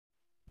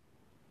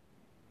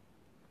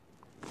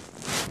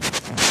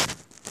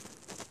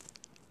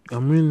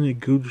I'm in the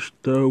Gucci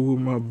store with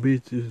my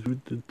bitches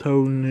with the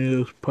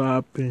toenails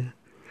popping.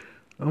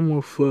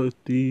 I'ma fuck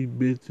these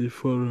bitches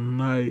for the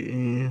night,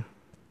 and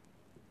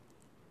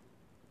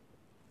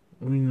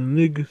when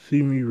the niggas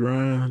see me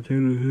riding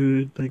through the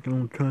hood thinking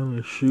I'm trying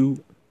to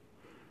shoot,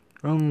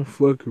 I don't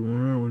fuck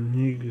around with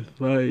niggas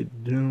like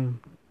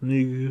them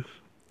niggas.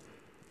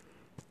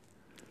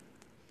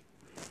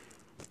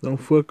 Don't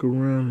fuck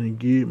around and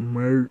get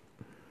murked.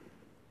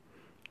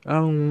 I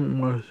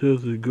don't want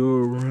myself to go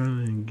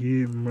around and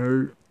get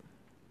murked.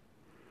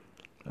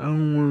 I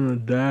don't wanna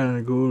die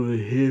and go to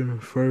heaven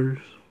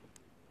first.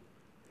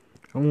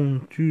 I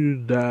want you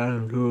to die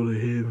and go to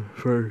heaven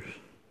first.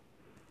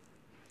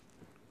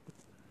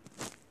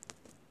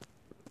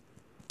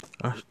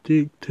 I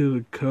stick to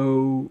the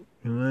code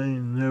and I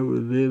ain't never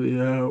let it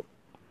out.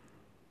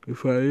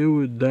 If I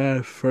ever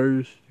die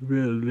first, you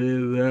better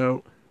let it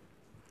out.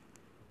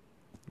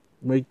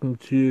 Make them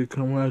tears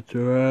come out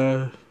your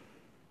eyes.